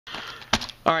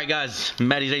Alright guys,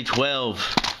 Matty's Day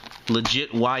 12,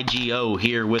 legit YGO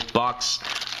here with box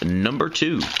number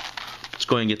 2. Let's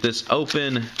go ahead and get this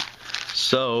open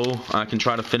so I can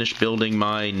try to finish building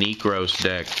my Necros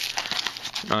deck.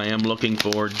 I am looking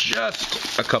for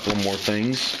just a couple more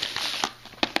things.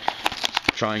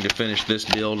 Trying to finish this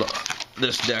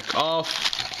deck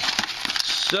off.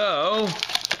 So,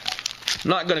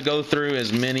 not going to go through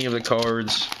as many of the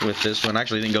cards with this one.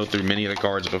 Actually, I didn't go through many of the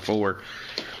cards before.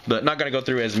 But not going to go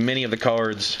through as many of the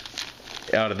cards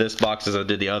out of this box as I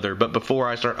did the other. But before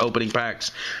I start opening packs,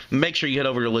 make sure you head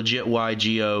over to legit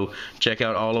YGO. Check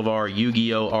out all of our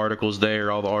YuGiOh articles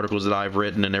there, all the articles that I've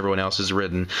written and everyone else has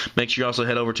written. Make sure you also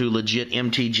head over to legit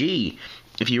MTG.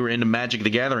 If you were into Magic the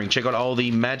Gathering, check out all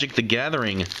the Magic the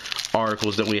Gathering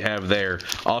articles that we have there.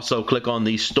 Also, click on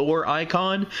the store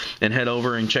icon and head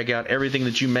over and check out everything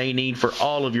that you may need for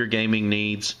all of your gaming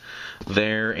needs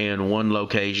there in one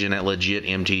location at legit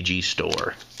MTG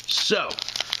store. So,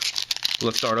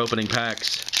 let's start opening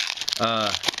packs.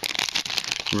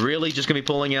 Really just going to be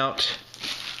pulling out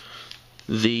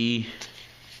the...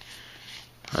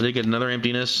 I did get another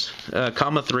emptiness.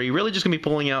 Comma 3. Really just going to be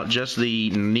pulling out just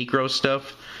the Necro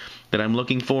stuff that I'm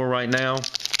looking for right now.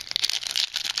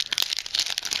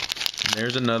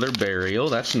 There's another Burial.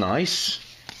 That's nice.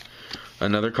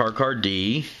 Another Card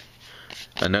D.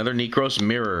 Another Necros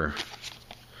Mirror.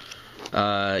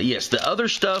 Yes, the other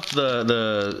stuff,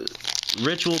 the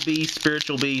Ritual Beast,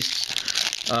 Spiritual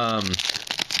Beast,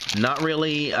 not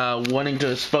really wanting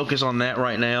to focus on that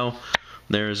right now.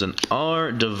 There's an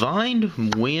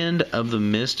Divine Wind of the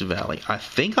Mist Valley. I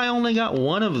think I only got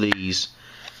one of these.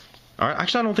 All right,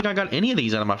 actually, I don't think I got any of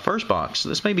these out of my first box.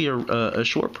 This may be a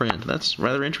short print. That's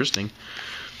rather interesting.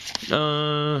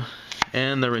 And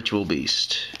the Ritual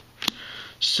Beast.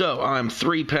 So, I'm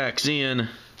 3 packs in.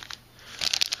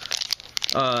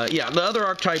 Yeah, the other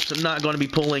archetypes, I'm not going to be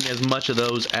pulling as much of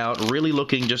those out. Really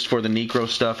looking just for the Necro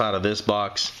stuff out of this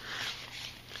box.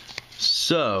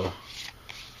 So,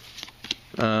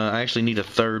 I actually need a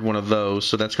third one of those,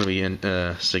 so that's going to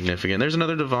be significant. There's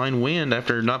another Divine Wind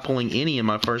after not pulling any in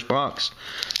my first box.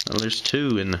 There's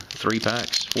 2 in 3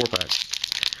 packs, 4 packs.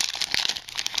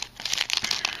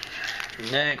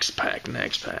 Next pack.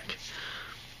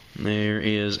 There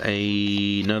is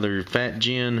another Fat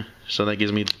Gin, so that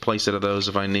gives me the playset of those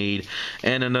if I need,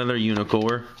 and another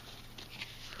Unicorn.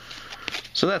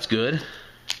 So that's good.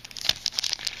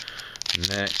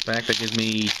 Next pack, that gives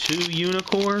me 2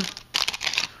 Unicorn,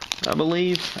 I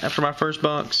believe, after my first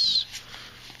box.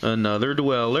 Another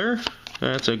Dweller.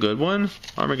 That's a good one.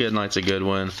 Armageddon Knight's a good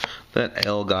one. That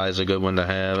L guy's a good one to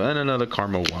have. And another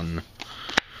Karma 1.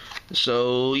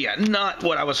 So, yeah, not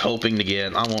what I was hoping to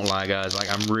get. I won't lie, guys. Like,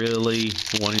 I'm really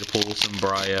wanting to pull some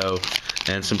Bryo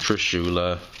and some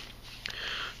Trishula.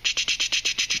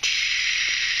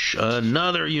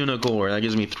 Another Unicorn. That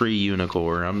gives me 3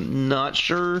 Unicorn. I'm not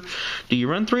sure. Do you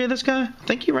run 3 of this guy? I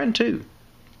think you run 2.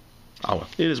 Oh,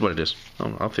 it is what it is.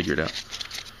 I'll figure it out.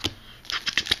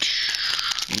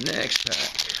 Next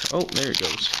pack. Oh, there it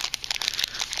goes.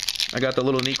 I got the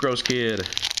little Necros kid.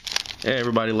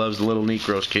 Everybody loves the little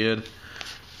Necros kid.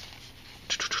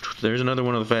 There's another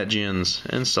one of the Fat Gins.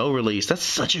 And Soul Release. That's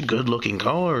such a good looking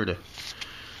card.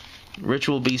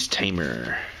 Ritual Beast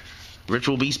Tamer.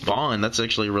 Ritual Beast Bond. That's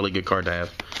actually a really good card to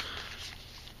have.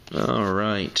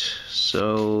 Alright.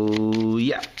 So,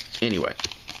 yeah. Anyway.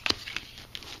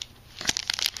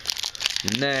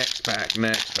 Next pack.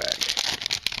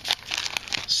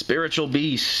 Spiritual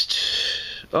Beast.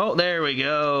 Oh, there we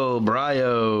go.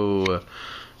 Bryo.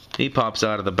 He pops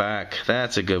out of the back.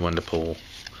 That's a good one to pull.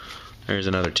 There's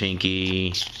another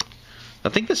Tinky. I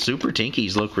think the Super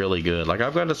Tinkies look really good. Like,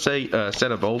 I've got a set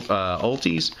of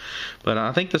ulties, but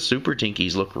I think the Super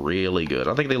Tinkies look really good.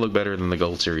 I think they look better than the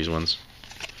Gold Series ones.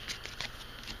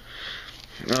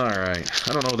 Alright.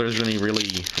 I don't know if there's any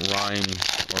really rhyme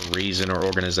or reason or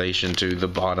organization to the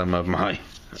bottom of my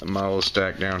little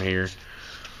stack down here.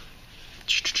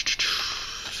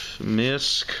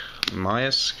 Misk,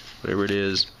 whatever it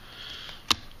is.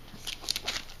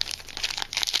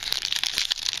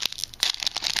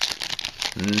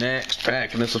 Next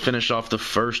pack, and this will finish off the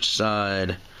first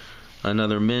side.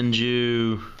 Another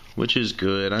Minju, which is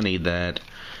good. I need that.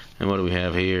 And what do we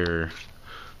have here?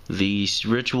 The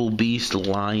Ritual Beast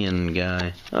Lion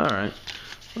guy. Alright.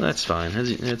 Well, that's fine.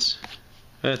 That's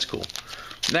cool.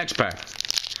 Next pack.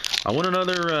 I want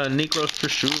another Necros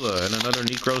Trishula and another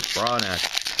Necros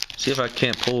Fronak. See if I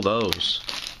can't pull those.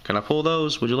 Can I pull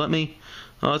those? Would you let me?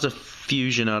 Oh, it's a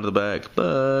fusion out of the back.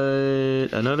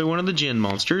 But another one of the Gin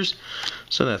monsters.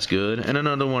 So that's good. And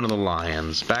another one of the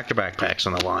Lions. Back-to-back packs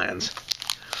on the Lions.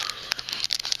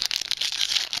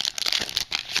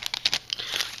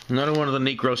 Another one of the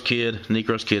Necros Kid.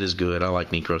 Necros Kid is good. I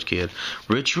like Necros Kid.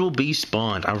 Ritual Beast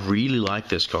Spawned. I really like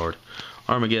this card.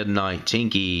 Armageddon Knight,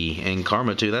 Tinky, and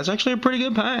Karma 2. That's actually a pretty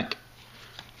good pack.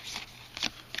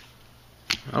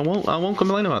 I won't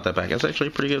complain about that pack. That's actually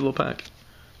a pretty good little pack.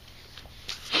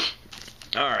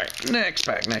 Alright, next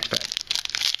pack.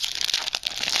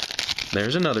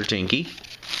 There's another Tinky.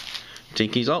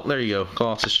 Tinky's, oh, there you go.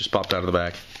 Colossus just popped out of the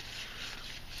back.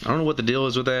 I don't know what the deal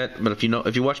is with that, but if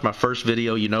you watch my first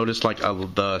video, you notice like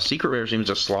the secret rare seems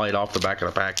to slide off the back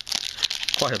of the pack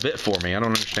quite a bit for me. I don't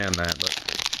understand that,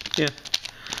 but yeah.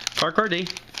 Card D.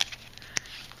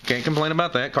 Can't complain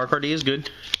about that. Card D is good.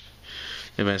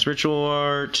 Advanced Ritual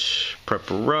Art,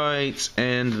 Prepper Rites,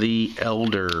 and the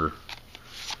Elder.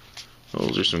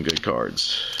 Those are some good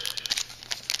cards.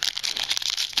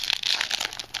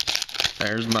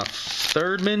 There's my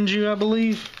third Minju, I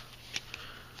believe.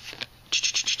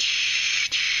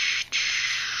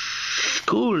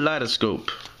 Cool Kaleidoscope.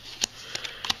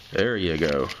 There you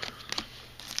go.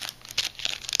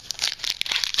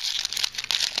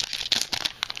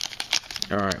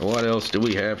 Alright, what else do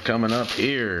we have coming up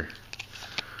here?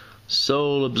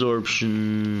 Soul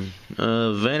Absorption.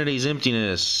 Vanity's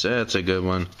Emptiness. That's a good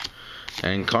one.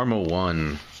 And Karma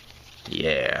 1.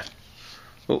 Yeah.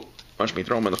 Oh, watch me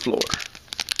throw them on the floor.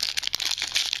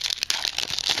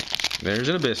 There's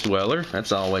an Abyss Dweller.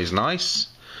 That's always nice.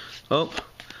 Oh.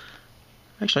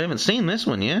 Actually, I haven't seen this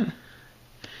one yet.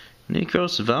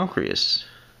 Necros Valkyrius.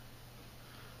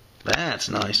 That's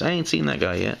nice. I ain't seen that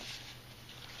guy yet.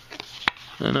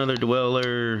 Another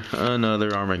Dweller,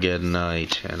 another Armageddon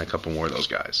Knight, and a couple more of those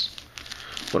guys.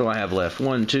 What do I have left?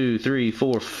 1, 2, 3,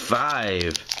 4,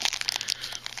 5.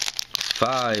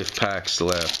 5 packs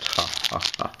left. Ha ha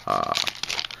ha ha.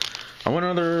 I want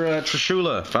another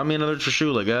Trishula. Find me another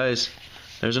Trishula, guys.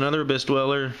 There's another Abyss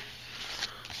Dweller.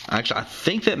 Actually, I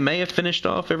think that may have finished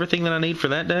off everything that I need for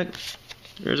that deck.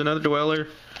 There's another Dweller.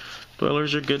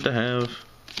 Dwellers are good to have.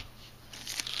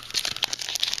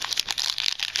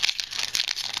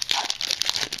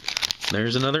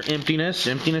 There's another Emptiness.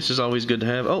 Emptiness is always good to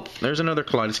have. Oh, there's another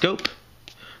Kaleidoscope.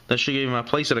 That should give me my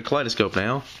place at a Kaleidoscope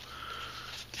now.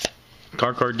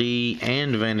 Card D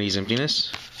and Vanity's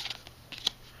Emptiness.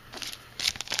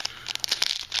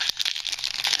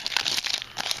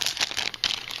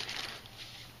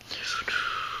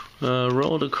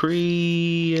 Roll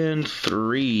Decree and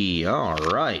 3.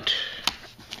 Alright.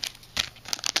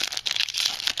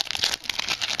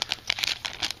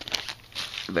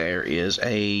 There is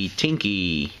a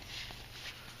Tinky.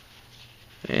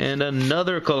 And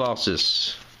another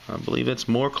Colossus. I believe it's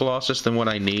more Colossus than what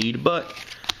I need, but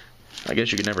I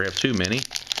guess you could never have too many.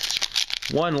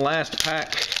 One last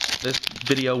pack. This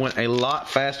video went a lot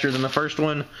faster than the first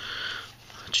one.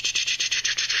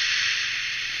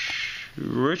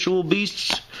 Ritual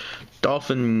Beasts,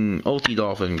 Dolphin, Ulti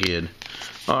Dolphin Kid.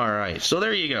 Alright, so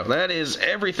there you go. That is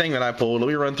everything that I pulled. Let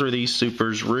me run through these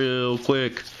supers real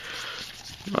quick.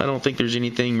 I don't think there's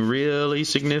anything really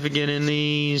significant in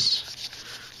these.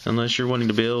 Unless you're wanting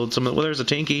to build some of, well, there's a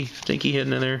Tinky. Tinky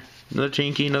hidden in there. Another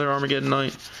Tinky, another Armageddon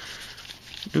Knight.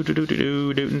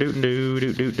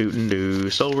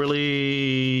 Soul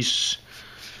Release.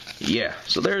 Yeah,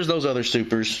 so there's those other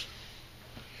supers.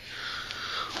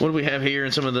 What do we have here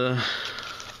in some of the,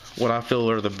 what I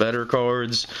feel are the better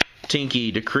cards?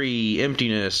 Tinky, Decree,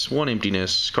 Emptiness, 1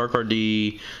 Emptiness, Card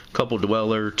D, couple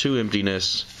Dweller, 2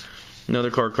 Emptiness,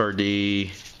 another Card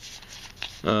D,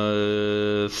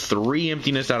 3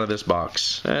 Emptiness out of this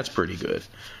box. That's pretty good.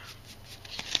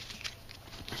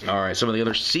 Alright, some of the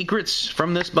other secrets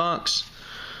from this box.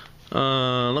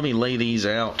 Let me lay these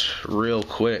out real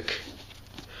quick.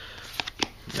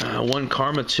 1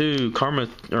 Karma 2, Karma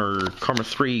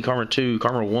 3, Karma 2,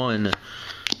 Karma 1,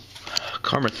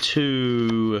 Karma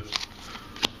 2,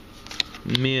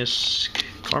 Misk,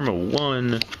 Karma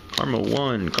 1, Karma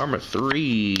 1, Karma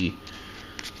 3.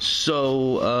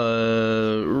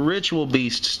 So, Ritual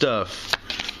Beast stuff.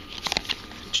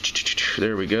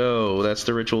 There we go. That's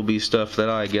the Ritual Beast stuff that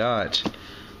I got.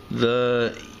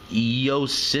 The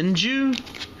Yosenju.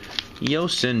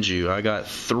 I got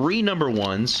 3 number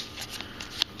 1s.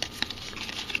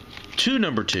 2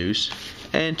 number 2s,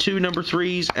 and 2 number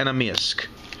 3s, and a Misk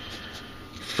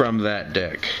from that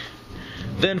deck.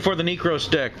 Then for the Necros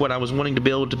deck, what I was wanting to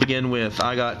build to begin with,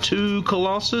 I got 2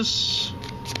 Colossus,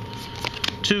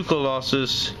 2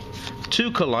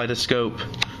 Kaleidoscope,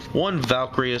 1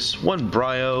 Valkyrius, 1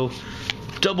 Bryo,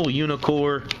 double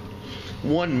Unicorn,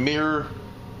 1 Mirror.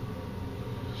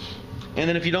 And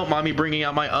then if you don't mind me bringing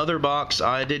out my other box,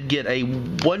 I did get a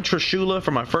 1 Trishula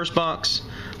from my first box.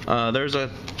 There's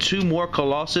 2 more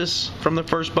Colossus from the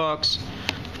first box.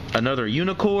 another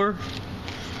Unicorn,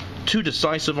 2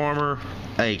 Decisive Armor,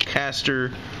 a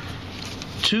Caster,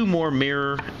 2 more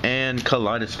Mirror, and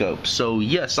Kaleidoscope. So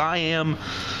yes, I am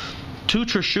 2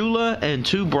 Trishula and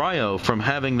 2 Bryo from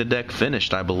having the deck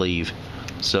finished, I believe.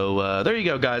 So there you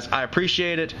go, guys. I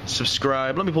appreciate it.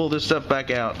 Subscribe. Let me pull this stuff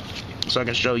back out so I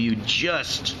can show you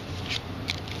just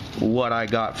what I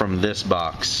got from this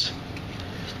box.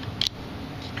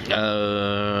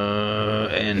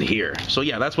 And here. So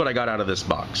yeah, that's what I got out of this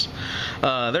box.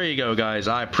 There you go, guys.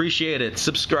 I appreciate it.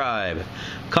 Subscribe.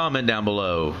 Comment down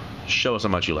below. Show us how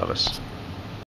much you love us.